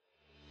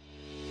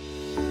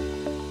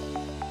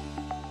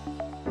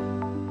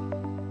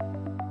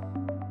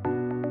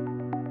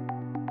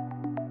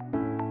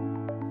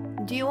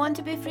Do you want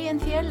to be free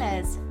and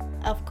fearless?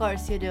 Of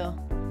course you do.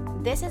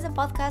 This is a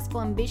podcast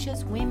for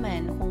ambitious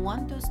women who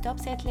want to stop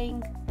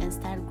settling and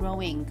start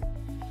growing.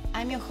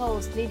 I'm your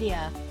host,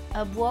 Lydia,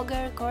 a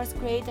blogger, course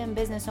creator, and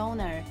business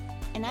owner,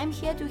 and I'm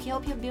here to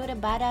help you build a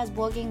badass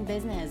blogging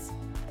business,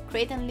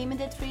 create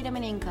unlimited freedom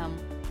and income,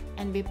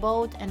 and be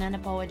bold and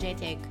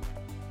unapologetic.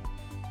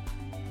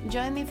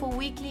 Join me for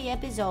weekly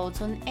episodes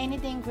on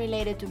anything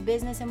related to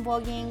business and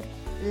blogging,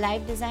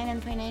 life design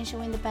and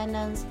financial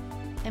independence,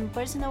 and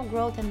personal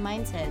growth and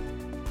mindset.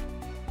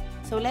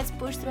 So let's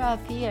push through our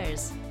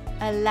fears,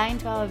 align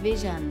to our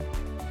vision,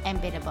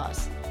 and be the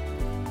boss.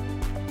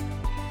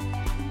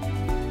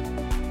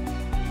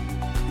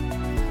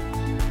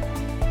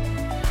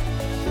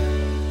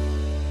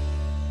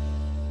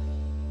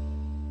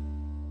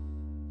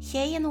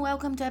 Hey, and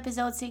welcome to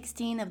episode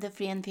 16 of the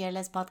Free and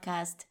Fearless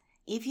podcast.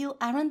 If you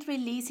aren't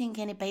releasing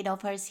any paid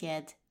offers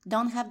yet,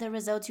 don't have the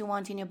results you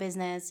want in your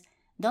business,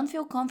 don't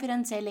feel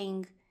confident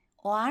selling,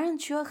 or aren't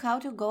sure how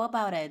to go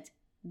about it,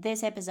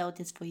 this episode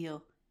is for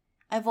you.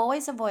 I've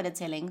always avoided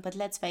selling, but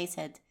let's face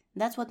it,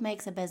 that's what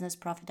makes a business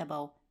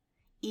profitable.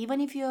 Even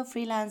if you're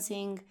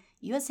freelancing,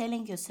 you're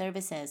selling your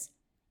services.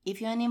 If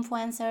you're an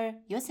influencer,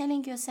 you're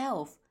selling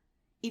yourself.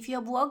 If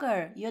you're a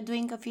blogger, you're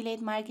doing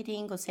affiliate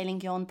marketing or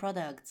selling your own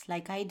products,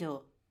 like I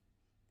do.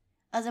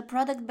 As a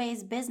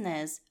product-based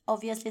business,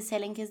 obviously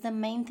selling is the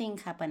main thing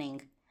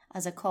happening.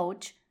 As a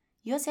coach,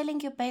 you're selling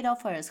your paid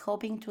offers,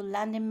 hoping to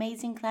land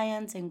amazing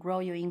clients and grow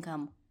your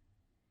income.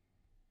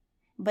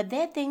 But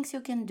there are things you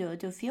can do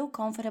to feel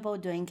comfortable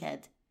doing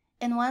it.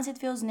 And once it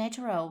feels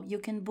natural, you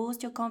can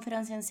boost your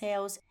confidence in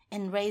sales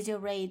and raise your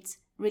rates,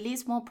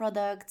 release more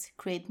products,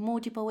 create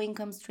multiple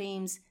income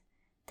streams,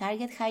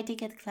 target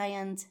high-ticket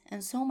clients,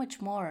 and so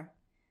much more.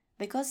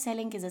 Because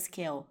selling is a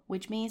skill,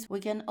 which means we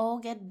can all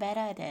get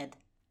better at it.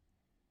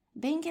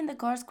 Being in the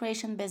course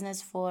creation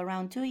business for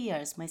around 2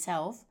 years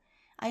myself,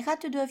 I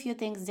had to do a few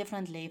things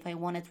differently if I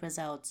wanted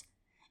results.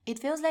 It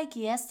feels like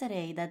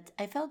yesterday that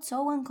I felt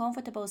so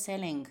uncomfortable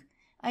selling.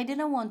 I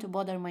didn't want to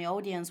bother my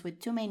audience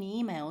with too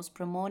many emails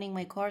promoting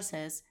my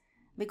courses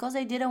because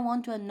I didn't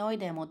want to annoy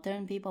them or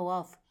turn people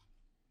off.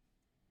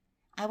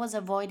 I was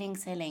avoiding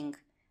selling.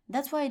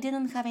 That's why I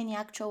didn't have any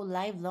actual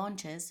live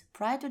launches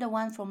prior to the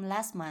one from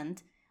last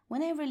month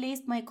when I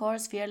released my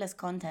course Fearless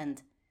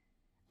Content.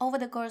 Over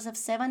the course of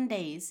 7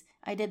 days,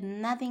 I did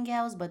nothing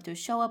else but to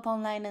show up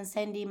online and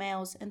send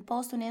emails and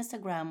post on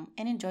Instagram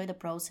and enjoy the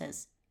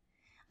process.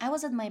 I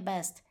was at my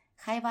best,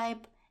 high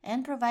vibe,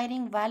 and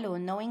providing value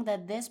knowing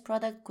that this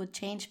product could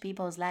change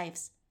people's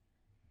lives.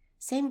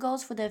 Same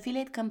goes for the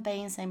affiliate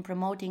campaigns I'm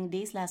promoting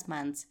these last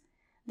months.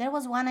 There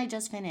was one I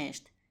just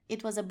finished.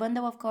 It was a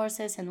bundle of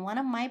courses and one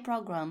of my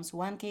programs,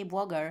 1K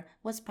Blogger,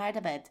 was part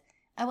of it.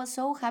 I was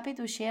so happy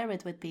to share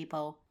it with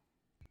people.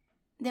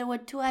 There were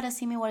 2 other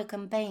similar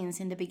campaigns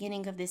in the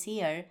beginning of this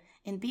year,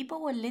 and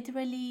people were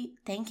literally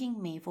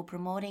thanking me for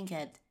promoting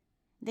it.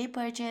 They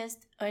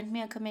purchased, earned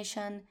me a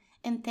commission,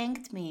 and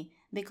thanked me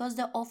because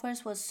the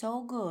offers were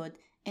so good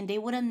and they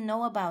wouldn't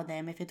know about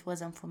them if it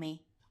wasn't for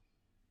me.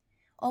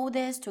 All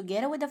this,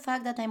 together with the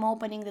fact that I'm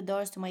opening the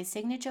doors to my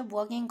signature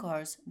blogging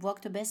course,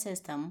 Blog to Biz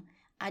System,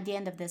 at the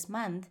end of this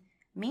month,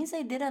 means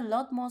I did a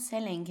lot more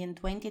selling in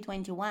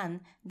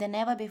 2021 than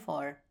ever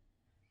before.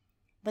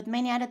 But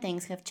many other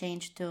things have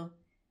changed too.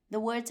 The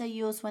words I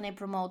use when I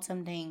promote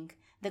something,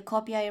 the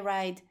copy I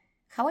write,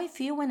 how I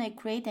feel when I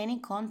create any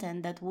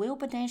content that will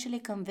potentially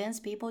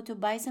convince people to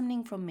buy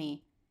something from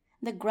me,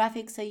 the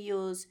graphics I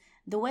use,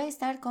 the way I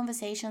start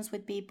conversations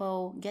with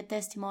people, get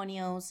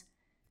testimonials,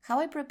 how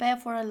I prepare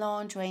for a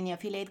launch or any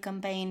affiliate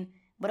campaign,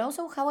 but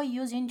also how I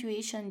use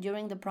intuition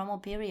during the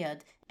promo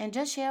period and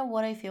just share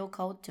what I feel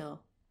called to.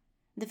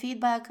 The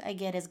feedback I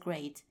get is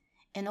great,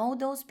 and all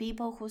those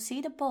people who see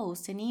the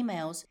posts and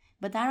emails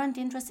but aren't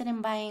interested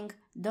in buying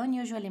don't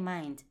usually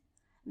mind.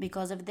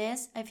 Because of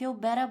this, I feel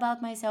better about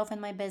myself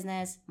and my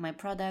business, my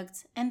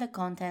products, and the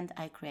content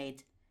I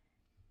create.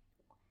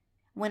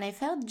 When I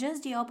felt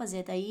just the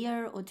opposite a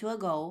year or 2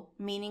 ago,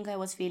 meaning I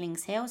was feeling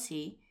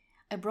salesy,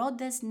 I brought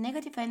this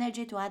negative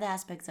energy to other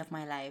aspects of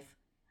my life.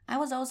 I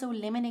was also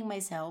limiting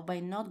myself by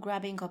not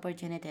grabbing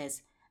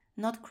opportunities,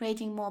 not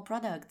creating more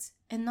products,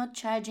 and not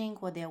charging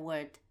what they're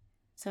worth.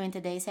 So in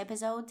today's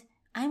episode,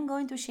 I'm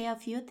going to share a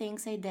few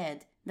things I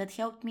did that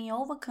helped me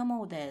overcome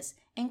all this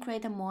and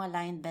create a more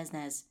aligned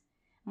business.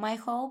 My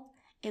hope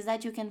is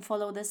that you can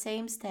follow the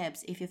same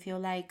steps if you feel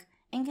like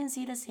and can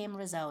see the same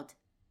result.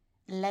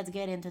 Let's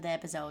get into the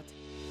episode.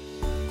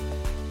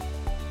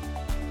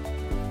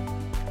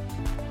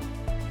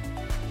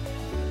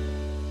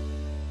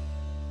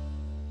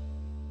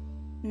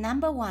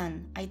 Number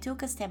 1, I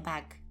took a step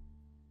back.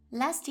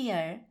 Last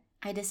year,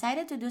 I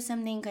decided to do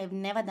something I've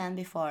never done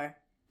before,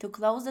 to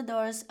close the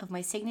doors of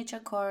my signature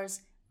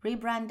course,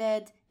 rebrand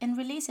it, and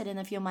release it in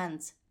a few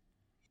months.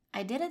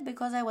 I did it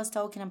because I was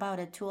talking about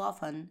it too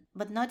often,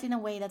 but not in a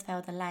way that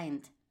felt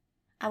aligned.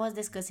 I was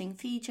discussing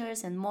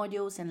features and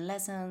modules and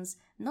lessons,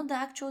 not the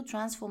actual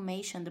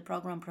transformation the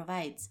program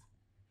provides.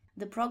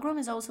 The program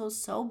is also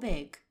so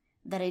big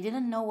that I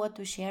didn't know what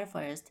to share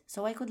first,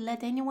 so I could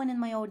let anyone in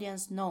my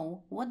audience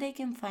know what they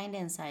can find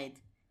inside.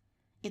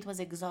 It was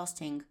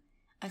exhausting.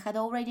 I had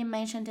already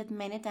mentioned it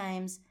many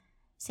times.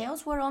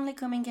 Sales were only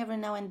coming every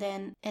now and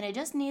then, and I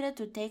just needed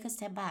to take a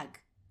step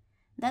back.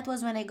 That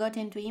was when I got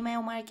into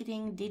email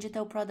marketing,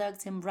 digital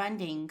products, and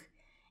branding,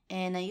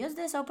 and I used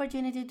this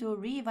opportunity to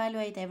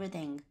reevaluate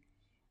everything.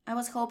 I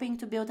was hoping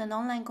to build an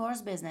online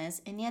course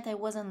business, and yet I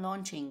wasn't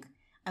launching.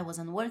 I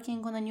wasn't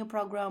working on a new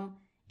program,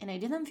 and I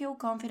didn't feel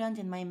confident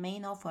in my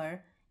main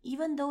offer,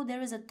 even though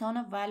there is a ton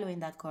of value in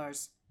that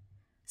course.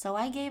 So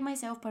I gave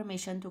myself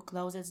permission to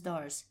close its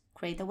doors,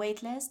 create a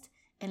waitlist,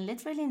 and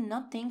literally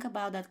not think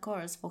about that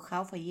course for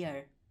half a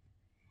year.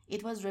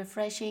 It was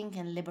refreshing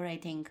and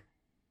liberating.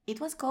 It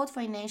was called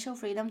Financial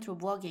Freedom Through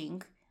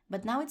Blogging,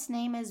 but now its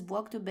name is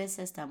Blog to Biz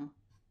System.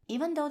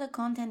 Even though the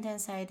content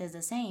inside is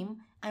the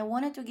same, I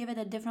wanted to give it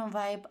a different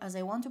vibe as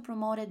I want to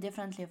promote it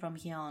differently from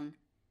here on.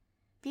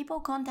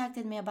 People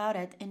contacted me about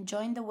it and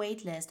joined the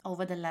waitlist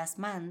over the last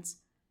months,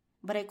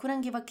 but I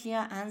couldn't give a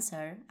clear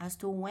answer as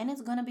to when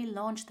it's gonna be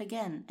launched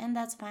again, and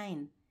that's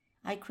fine.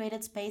 I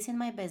created space in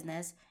my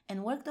business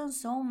and worked on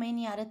so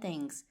many other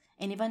things,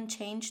 and even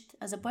changed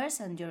as a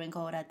person during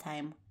all that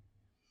time.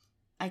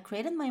 I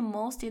created my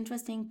most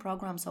interesting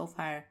program so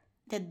far,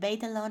 did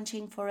beta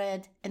launching for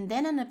it, and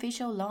then an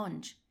official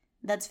launch.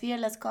 That's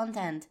Fearless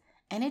Content,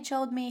 and it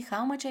showed me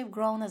how much I've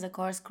grown as a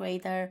course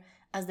creator,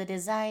 as the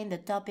design, the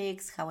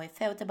topics, how I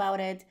felt about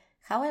it,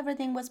 how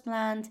everything was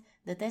planned,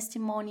 the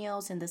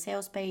testimonials and the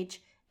sales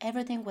page,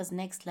 everything was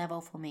next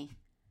level for me.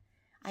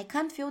 I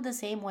can't feel the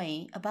same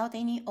way about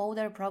any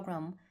older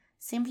program,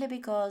 simply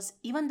because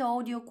even the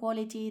audio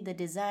quality, the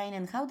design,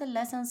 and how the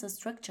lessons are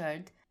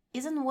structured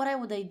isn't what I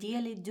would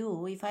ideally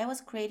do if I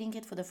was creating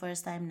it for the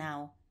first time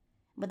now.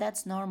 But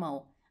that's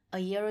normal. A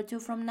year or two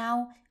from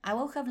now, I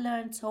will have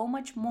learned so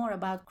much more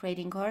about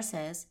creating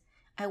courses.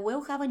 I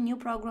will have a new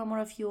program or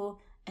a few,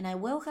 and I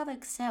will have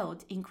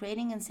excelled in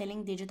creating and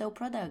selling digital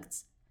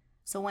products.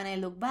 So when I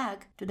look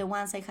back to the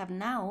ones I have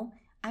now,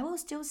 I will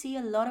still see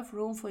a lot of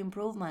room for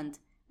improvement,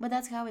 but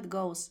that's how it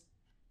goes.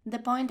 The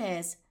point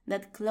is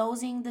that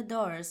closing the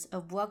doors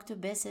of Blog to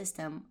Biz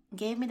System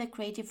gave me the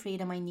creative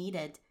freedom I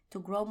needed to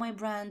grow my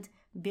brand,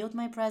 build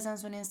my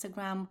presence on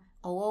Instagram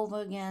all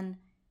over again,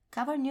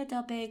 cover new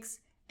topics,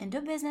 and do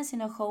business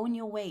in a whole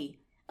new way,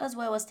 as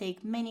well as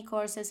take many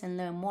courses and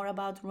learn more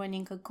about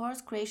running a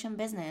course creation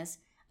business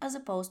as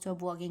opposed to a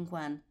blogging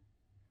one.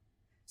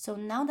 So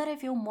now that I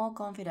feel more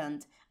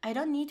confident, I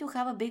don't need to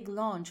have a big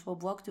launch for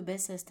Blog to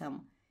Biz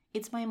System.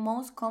 It's my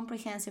most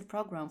comprehensive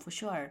program for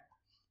sure.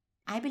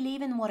 I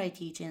believe in what I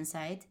teach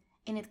inside,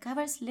 and it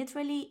covers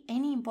literally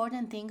any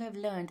important thing I've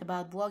learned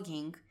about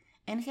blogging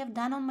and have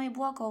done on my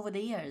blog over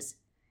the years.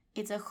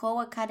 It's a whole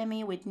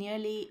academy with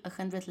nearly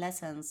 100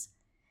 lessons.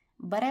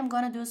 But I'm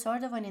gonna do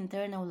sort of an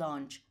internal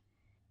launch.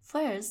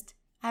 First,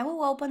 I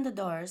will open the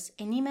doors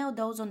and email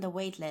those on the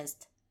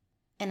waitlist.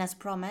 And as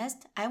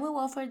promised, I will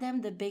offer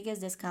them the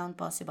biggest discount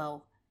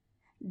possible.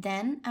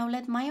 Then I'll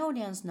let my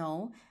audience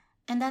know,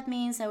 and that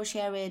means I'll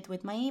share it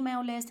with my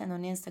email list and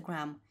on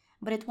Instagram.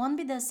 But it won't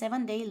be the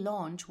 7-day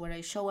launch where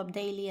I show up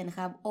daily and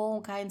have all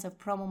kinds of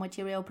promo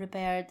material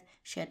prepared,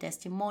 share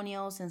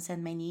testimonials, and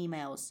send many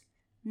emails.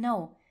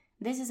 No,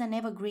 this is an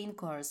evergreen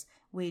course,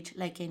 which,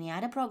 like any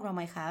other program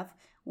I have,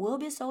 will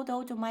be sold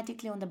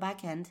automatically on the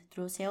backend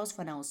through sales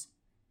funnels.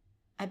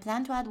 I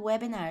plan to add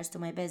webinars to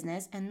my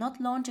business and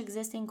not launch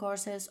existing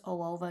courses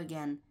all over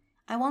again.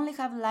 I only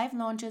have live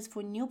launches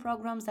for new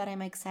programs that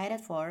I'm excited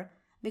for,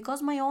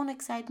 because my own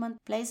excitement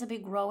plays a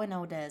big role in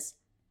all this.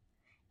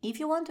 If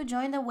you want to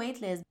join the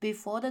waitlist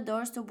before the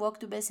doors to Blog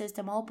to Biz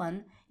System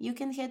open, you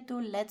can head to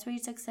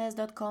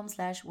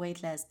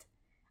letsreachsuccess.com/waitlist.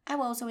 I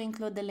will also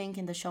include the link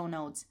in the show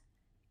notes.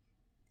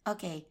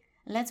 Okay,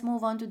 let's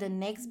move on to the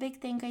next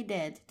big thing I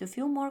did to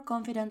feel more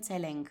confident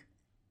selling.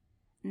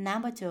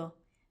 Number 2.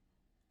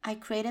 I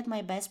created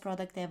my best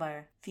product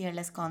ever,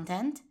 Fearless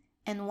Content,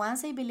 and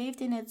once I believed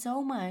in it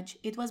so much,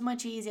 it was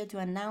much easier to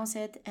announce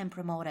it and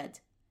promote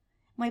it.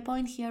 My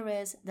point here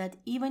is that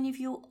even if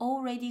you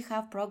already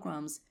have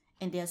programs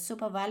and they are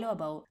super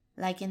valuable,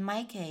 like in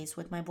my case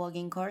with my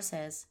blogging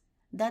courses,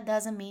 that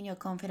doesn't mean you're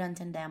confident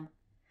in them.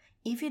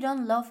 If you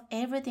don't love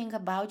everything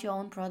about your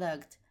own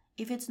product,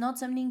 if it's not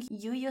something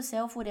you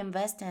yourself would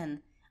invest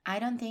in, I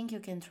don't think you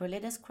can truly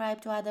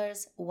describe to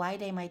others why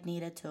they might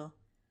need it too.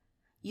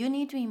 You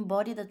need to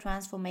embody the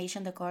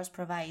transformation the course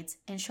provides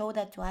and show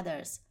that to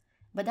others.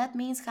 But that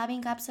means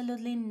having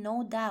absolutely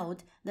no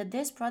doubt that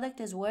this product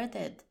is worth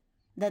it,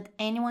 that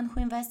anyone who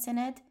invests in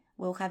it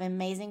will have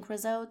amazing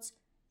results,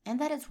 and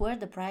that it's worth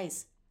the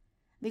price.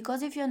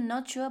 Because if you're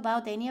not sure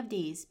about any of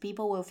these,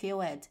 people will feel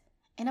it.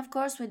 And of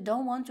course, we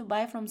don't want to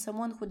buy from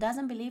someone who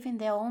doesn't believe in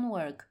their own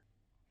work.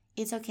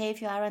 It's okay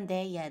if you aren't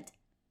there yet.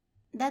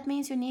 That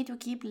means you need to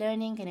keep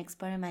learning and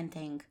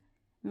experimenting.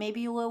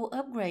 Maybe you will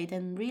upgrade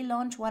and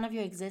relaunch one of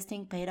your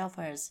existing paid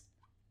offers.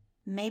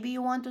 Maybe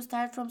you want to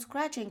start from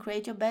scratch and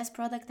create your best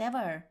product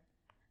ever.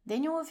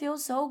 Then you will feel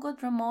so good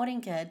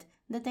promoting it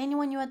that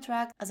anyone you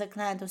attract as a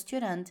client or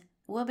student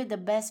will be the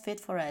best fit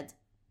for it.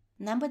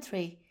 Number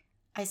 3,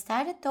 I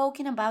started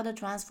talking about the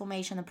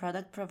transformation a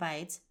product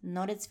provides,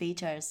 not its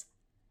features.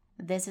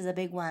 This is a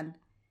big one.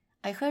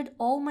 I heard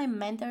all my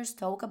mentors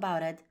talk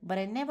about it, but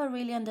I never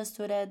really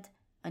understood it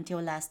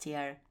until last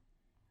year.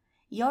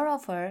 Your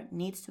offer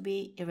needs to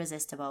be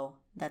irresistible,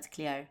 that's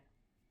clear.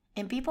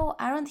 And people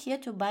aren't here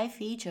to buy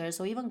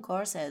features or even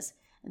courses.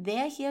 They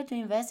are here to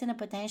invest in a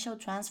potential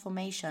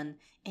transformation,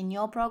 and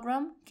your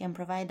program can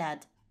provide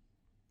that.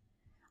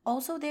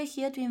 Also, they're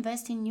here to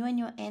invest in you and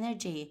your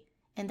energy,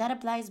 and that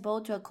applies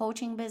both to a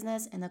coaching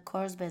business and a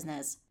course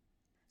business.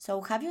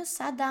 So, have you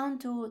sat down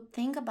to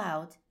think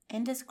about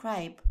and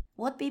describe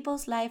what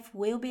people's life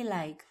will be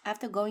like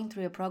after going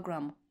through your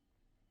program?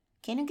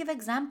 Can you give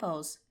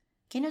examples?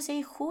 Can you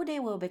say who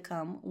they will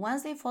become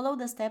once they follow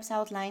the steps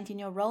outlined in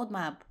your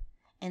roadmap?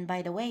 And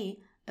by the way,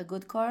 a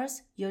good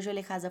course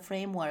usually has a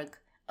framework,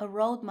 a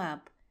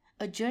roadmap,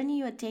 a journey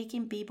you are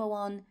taking people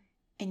on,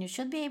 and you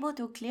should be able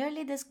to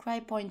clearly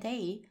describe point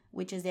A,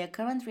 which is their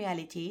current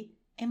reality,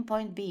 and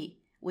point B,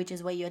 which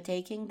is where you're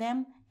taking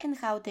them and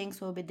how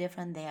things will be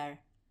different there.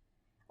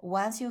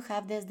 Once you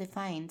have this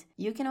defined,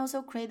 you can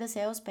also create the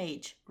sales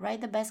page,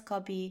 write the best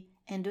copy,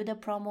 and do the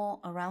promo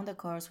around the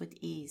course with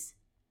ease.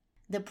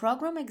 The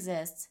program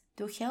exists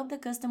to help the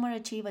customer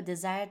achieve a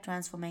desired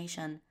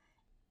transformation,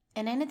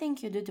 and anything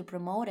you do to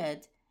promote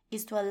it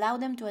is to allow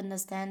them to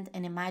understand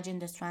and imagine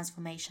this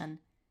transformation.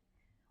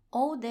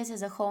 All this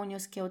is a whole new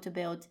skill to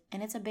build,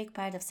 and it's a big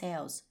part of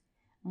sales.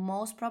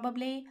 Most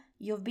probably,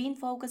 you've been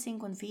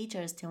focusing on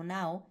features till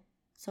now,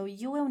 so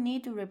you will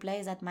need to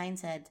replace that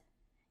mindset.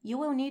 You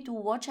will need to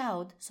watch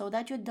out so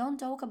that you don't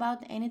talk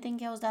about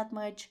anything else that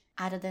much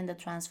other than the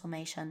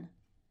transformation.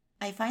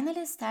 I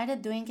finally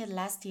started doing it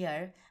last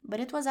year, but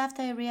it was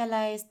after I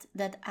realized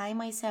that I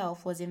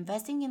myself was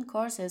investing in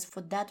courses for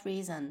that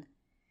reason.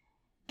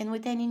 And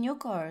with any new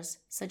course,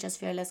 such as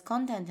Fearless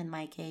Content in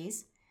my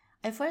case,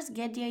 I first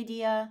get the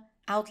idea,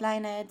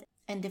 outline it,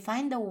 and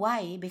define the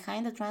why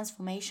behind the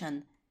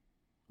transformation,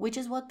 which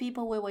is what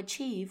people will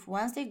achieve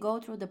once they go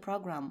through the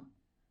program.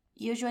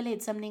 Usually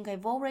it's something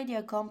I've already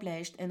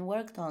accomplished and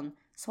worked on,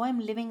 so I'm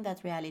living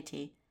that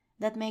reality.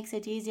 That makes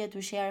it easier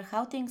to share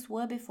how things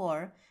were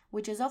before,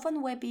 which is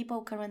often where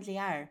people currently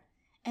are.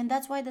 And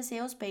that's why the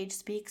sales page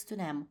speaks to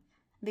them,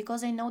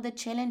 because I know the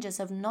challenges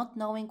of not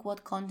knowing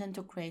what content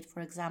to create, for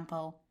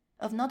example,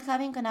 of not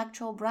having an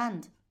actual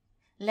brand,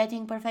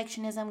 letting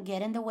perfectionism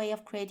get in the way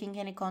of creating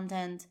any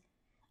content.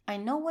 I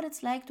know what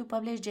it's like to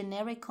publish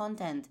generic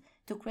content,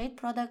 to create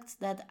products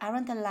that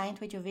aren't aligned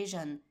with your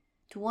vision,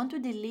 to want to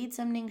delete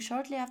something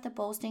shortly after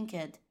posting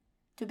it,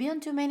 to be on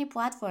too many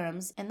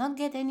platforms and not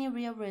get any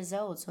real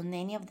results on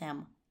any of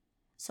them.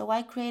 So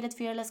I created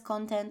Fearless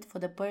Content for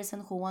the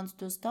person who wants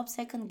to stop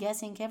second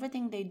guessing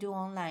everything they do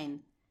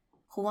online,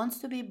 who wants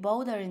to be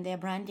bolder in their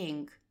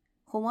branding,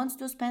 who wants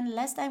to spend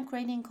less time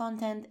creating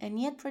content and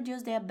yet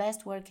produce their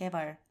best work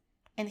ever.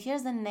 And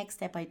here's the next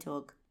step I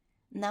took.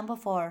 Number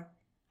 4,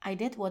 I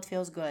did what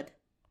feels good.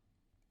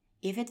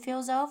 If it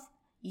feels off,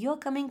 you're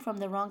coming from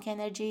the wrong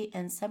energy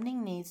and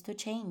something needs to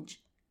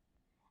change.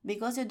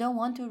 Because you don't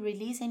want to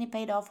release any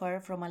paid offer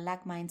from a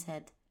lack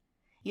mindset.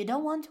 You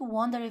don't want to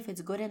wonder if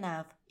it's good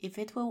enough, if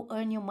it will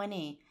earn you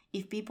money,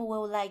 if people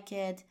will like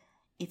it,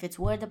 if it's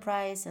worth the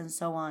price, and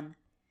so on.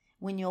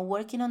 When you're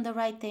working on the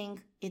right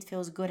thing, it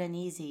feels good and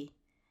easy.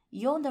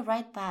 You're on the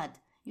right path.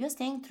 You're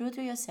staying true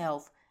to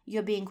yourself.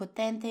 You're being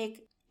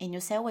authentic, and you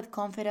sell with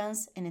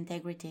confidence and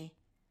integrity.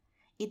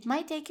 It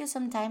might take you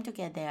some time to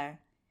get there.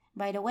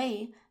 By the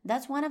way,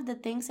 that's one of the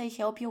things I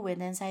help you with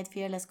inside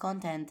Fearless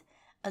Content,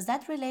 as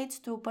that relates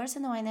to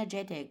personal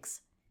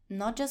energetics,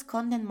 not just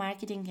content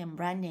marketing and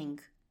branding.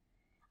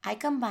 I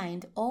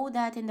combined all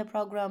that in the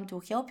program to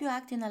help you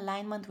act in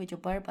alignment with your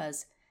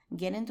purpose,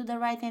 get into the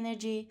right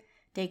energy,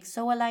 take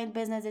so-aligned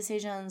business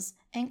decisions,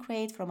 and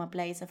create from a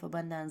place of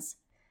abundance.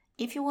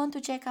 If you want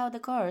to check out the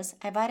course,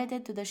 I've added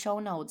it to the show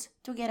notes,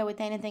 together with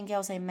anything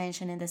else I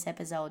mentioned in this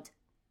episode.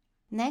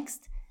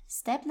 Next,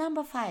 step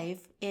number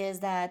 5 is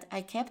that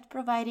I kept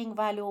providing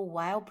value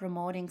while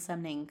promoting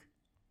something.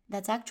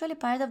 That's actually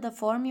part of the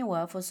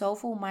formula for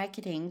soulful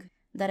marketing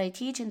that I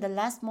teach in the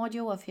last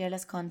module of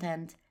Fearless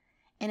Content.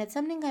 And it's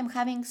something I'm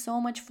having so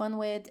much fun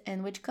with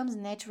and which comes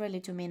naturally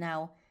to me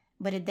now,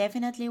 but it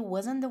definitely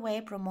wasn't the way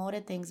I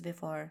promoted things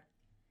before.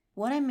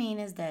 What I mean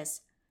is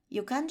this: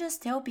 you can't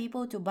just tell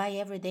people to buy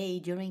every day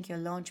during your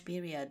launch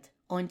period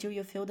or until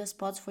you fill the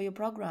spots for your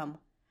program.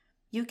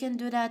 You can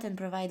do that and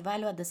provide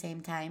value at the same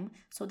time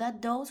so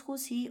that those who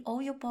see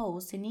all your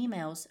posts and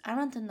emails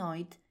aren't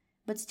annoyed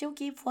but still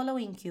keep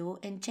following you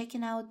and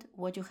checking out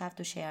what you have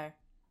to share.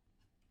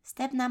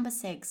 Step number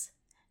 6.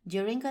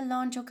 During a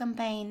launch or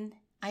campaign,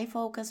 I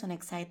focus on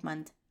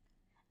excitement.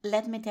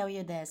 Let me tell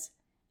you this.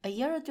 A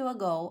year or two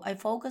ago, I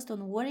focused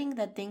on worrying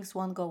that things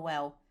won't go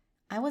well.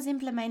 I was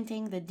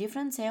implementing the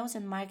different sales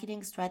and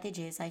marketing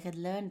strategies I had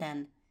learned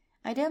then.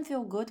 I didn't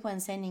feel good when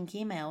sending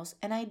emails,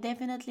 and I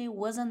definitely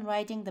wasn't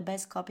writing the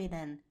best copy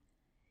then.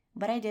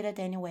 But I did it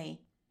anyway.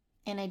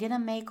 And I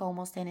didn't make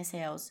almost any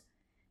sales.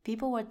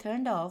 People were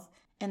turned off,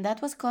 and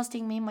that was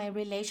costing me my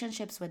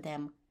relationships with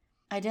them.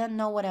 I didn't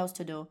know what else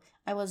to do.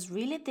 I was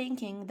really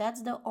thinking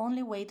that's the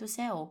only way to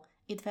sell.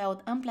 It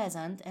felt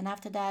unpleasant, and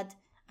after that,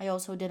 I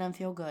also didn't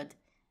feel good.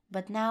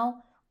 But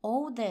now,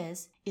 all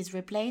this is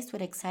replaced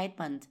with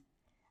excitement,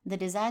 the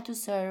desire to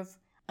serve,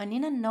 an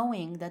inner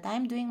knowing that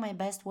I'm doing my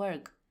best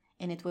work,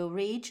 and it will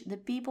reach the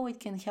people it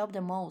can help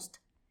the most.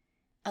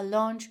 A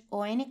launch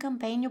or any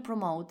campaign you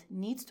promote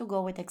needs to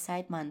go with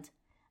excitement.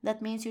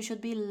 That means you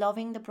should be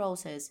loving the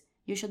process.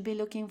 You should be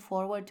looking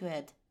forward to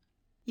it.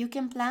 You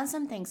can plan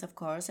some things, of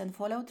course, and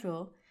follow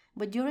through,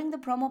 but during the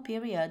promo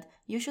period,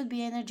 you should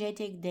be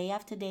energetic day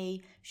after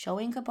day,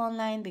 showing up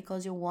online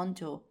because you want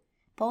to,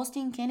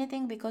 posting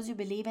anything because you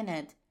believe in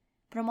it,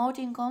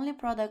 promoting only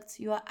products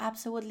you are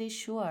absolutely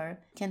sure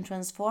can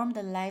transform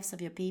the lives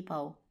of your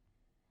people.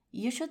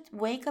 You should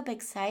wake up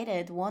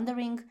excited,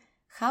 wondering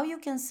how you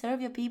can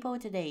serve your people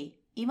today,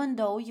 even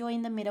though you're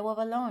in the middle of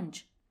a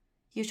launch.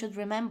 You should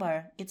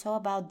remember it's all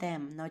about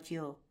them, not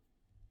you.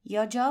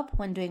 Your job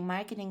when doing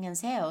marketing and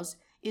sales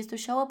is to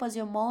show up as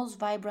your most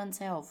vibrant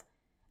self.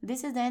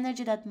 This is the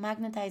energy that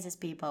magnetizes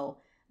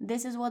people.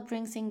 This is what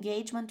brings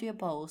engagement to your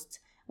posts,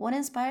 what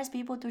inspires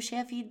people to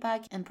share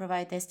feedback and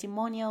provide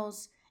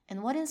testimonials,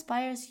 and what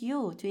inspires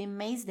you to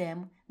amaze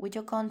them with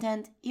your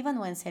content even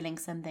when selling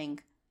something.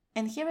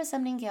 And here is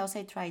something else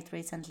I tried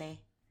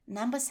recently.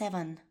 Number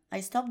 7. I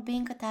stopped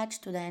being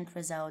attached to the end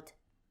result.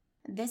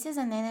 This is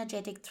an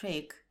energetic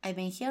trick I've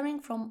been hearing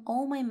from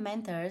all my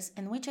mentors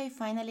and which I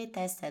finally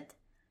tested.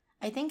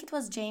 I think it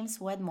was James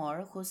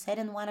Wedmore who said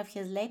in one of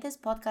his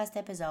latest podcast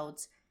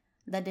episodes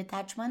that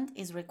detachment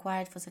is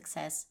required for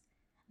success,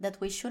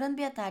 that we shouldn't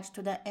be attached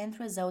to the end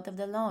result of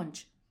the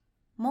launch.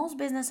 Most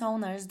business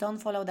owners don't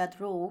follow that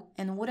rule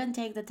and wouldn't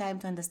take the time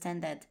to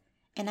understand it,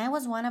 and I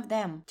was one of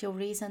them till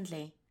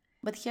recently.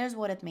 But here's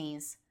what it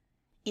means.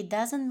 It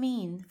doesn't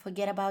mean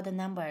forget about the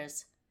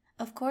numbers.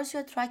 Of course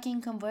you're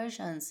tracking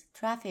conversions,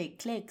 traffic,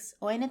 clicks,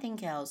 or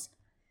anything else.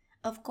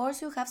 Of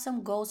course you have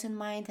some goals in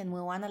mind and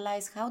will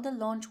analyze how the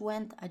launch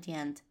went at the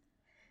end.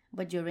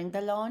 But during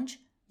the launch,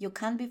 you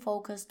can't be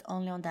focused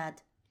only on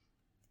that.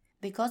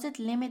 Because it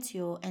limits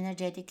you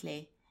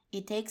energetically,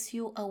 it takes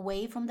you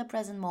away from the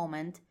present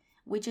moment,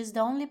 which is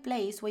the only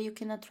place where you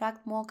can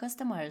attract more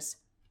customers.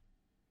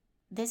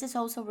 This is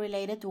also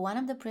related to one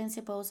of the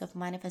principles of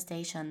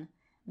manifestation,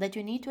 that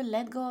you need to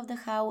let go of the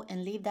how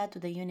and leave that to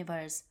the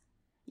universe.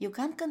 You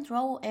can't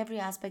control every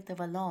aspect of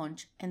a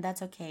launch, and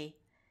that's okay.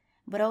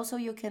 But also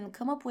you can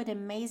come up with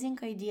amazing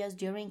ideas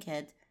during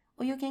it,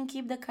 or you can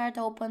keep the cart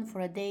open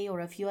for a day or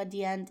a few at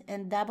the end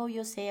and double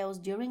your sales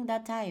during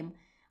that time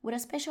with a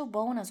special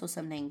bonus or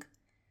something.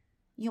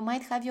 You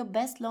might have your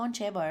best launch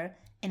ever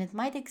and it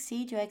might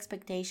exceed your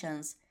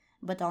expectations,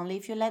 but only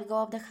if you let go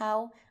of the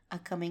how, are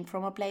coming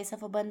from a place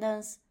of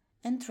abundance,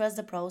 and trust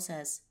the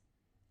process.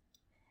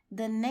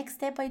 The next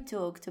step I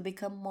took to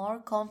become more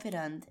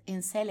confident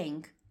in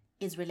selling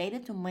is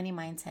related to money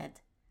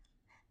mindset.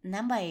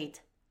 Number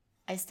 8.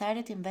 I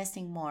started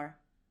investing more.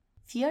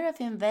 Fear of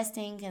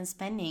investing and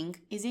spending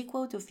is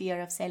equal to fear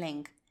of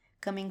selling.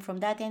 Coming from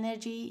that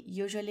energy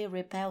usually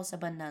repels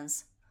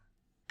abundance.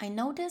 I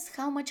noticed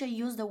how much I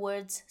use the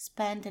words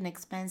spend and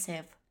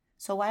expensive,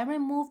 so I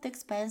removed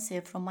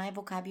expensive from my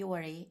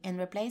vocabulary and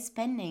replaced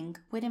spending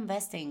with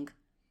investing.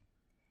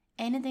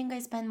 Anything I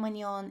spend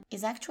money on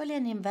is actually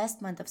an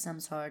investment of some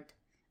sort,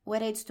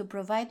 whether it's to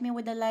provide me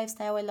with the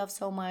lifestyle I love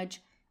so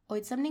much, or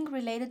it's something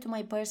related to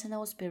my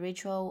personal,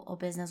 spiritual, or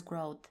business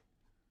growth.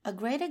 A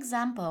great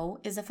example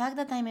is the fact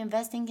that I'm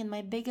investing in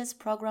my biggest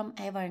program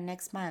ever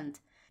next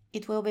month.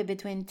 It will be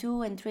between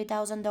 $2,000 and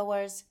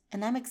 $3,000,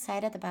 and I'm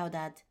excited about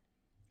that.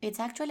 It's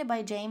actually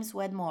by James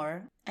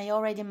Wedmore, I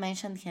already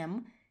mentioned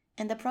him,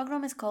 and the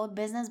program is called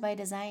Business by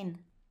Design.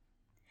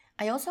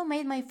 I also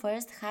made my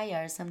first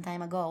hire some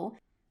time ago,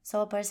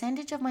 so a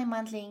percentage of my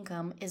monthly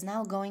income is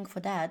now going for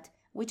that,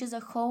 which is a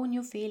whole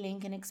new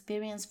feeling and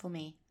experience for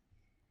me.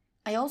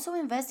 I also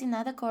invest in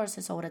other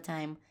courses all the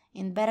time,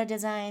 in better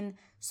design,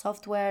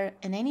 software,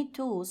 and any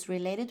tools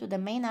related to the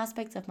main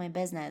aspects of my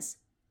business.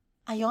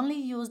 I only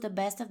use the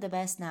best of the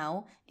best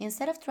now,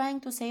 instead of trying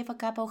to save a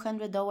couple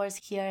 $100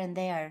 here and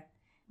there,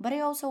 but I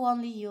also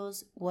only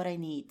use what I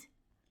need.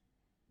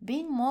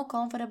 Being more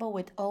comfortable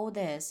with all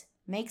this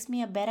makes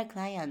me a better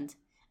client,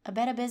 a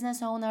better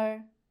business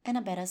owner, and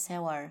a better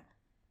seller.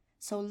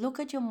 So look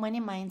at your money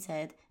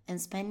mindset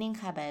and spending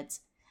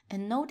habits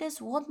and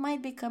notice what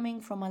might be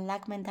coming from a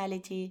lack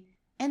mentality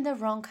and the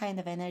wrong kind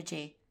of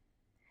energy.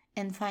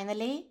 And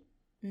finally,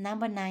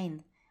 number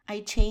 9, I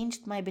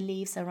changed my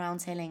beliefs around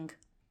selling.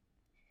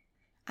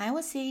 I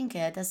was seeing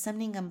it as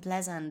something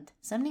unpleasant,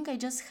 something I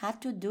just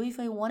had to do if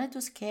I wanted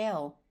to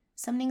scale,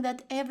 something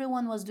that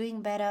everyone was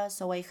doing better,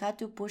 so I had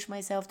to push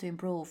myself to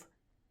improve.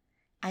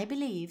 I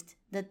believed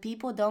that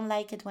people don't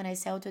like it when I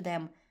sell to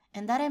them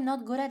and that I'm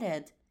not good at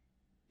it.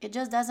 It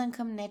just doesn't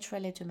come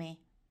naturally to me.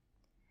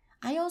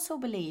 I also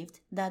believed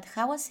that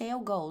how a sale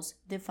goes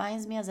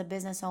defines me as a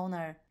business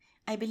owner.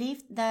 I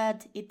believed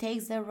that it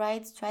takes the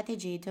right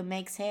strategy to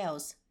make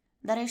sales,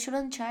 that I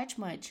shouldn't charge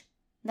much,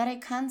 that I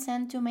can't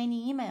send too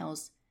many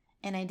emails,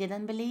 and I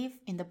didn't believe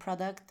in the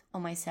product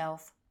or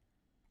myself.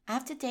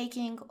 After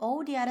taking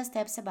all the other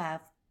steps above,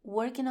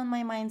 working on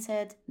my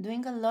mindset,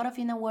 doing a lot of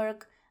inner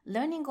work,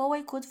 learning all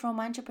I could from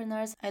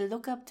entrepreneurs I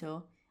look up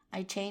to,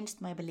 I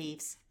changed my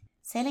beliefs.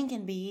 Selling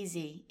can be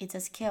easy, it's a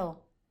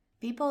skill.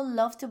 People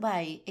love to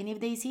buy, and if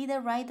they see the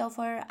right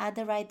offer at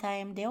the right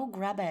time, they'll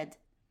grab it.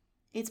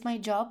 It's my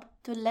job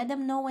to let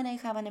them know when I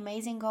have an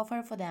amazing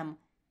offer for them.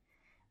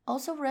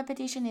 Also,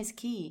 repetition is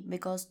key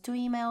because 2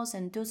 emails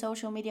and 2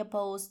 social media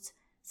posts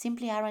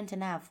simply aren't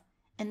enough,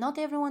 and not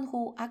everyone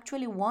who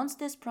actually wants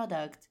this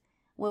product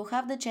will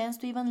have the chance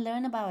to even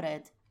learn about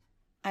it.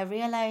 I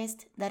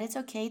realized that it's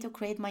okay to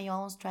create my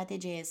own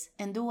strategies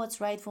and do what's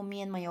right for me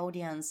and my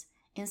audience,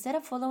 instead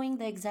of following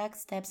the exact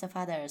steps of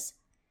others.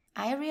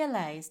 I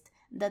realized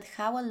that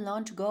how a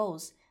launch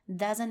goes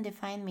doesn't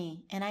define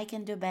me and I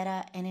can do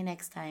better any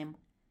next time.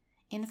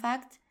 In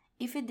fact,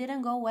 if it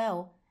didn't go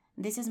well,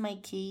 this is my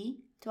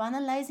key to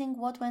analyzing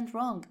what went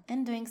wrong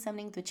and doing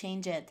something to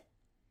change it.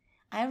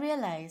 I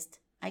realized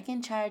I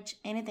can charge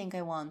anything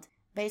I want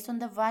based on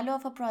the value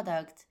of a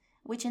product,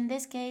 which in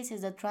this case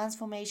is the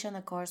transformation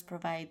a course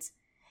provides.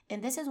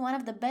 And this is one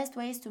of the best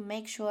ways to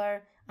make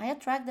sure I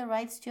attract the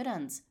right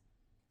students.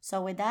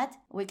 So with that,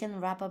 we can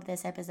wrap up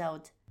this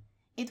episode.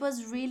 It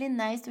was really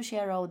nice to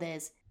share all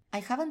this. I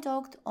haven't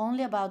talked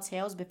only about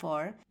sales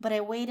before, but I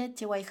waited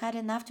till I had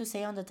enough to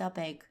say on the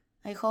topic.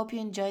 I hope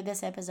you enjoyed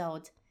this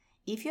episode.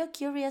 If you're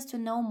curious to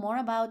know more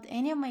about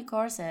any of my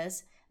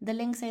courses, the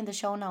links are in the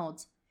show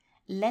notes.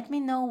 Let me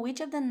know which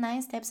of the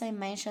 9 steps I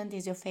mentioned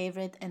is your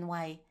favorite and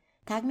why.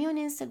 Tag me on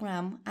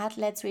Instagram at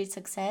Let's Reach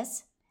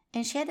Success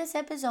and share this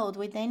episode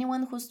with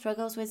anyone who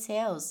struggles with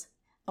sales.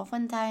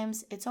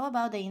 Oftentimes, it's all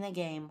about the inner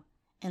game.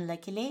 And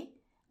luckily,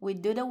 we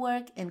do the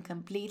work and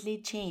completely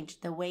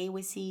change the way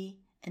we see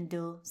and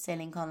do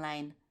selling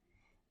online.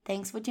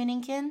 Thanks for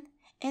tuning in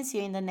and see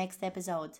you in the next episode.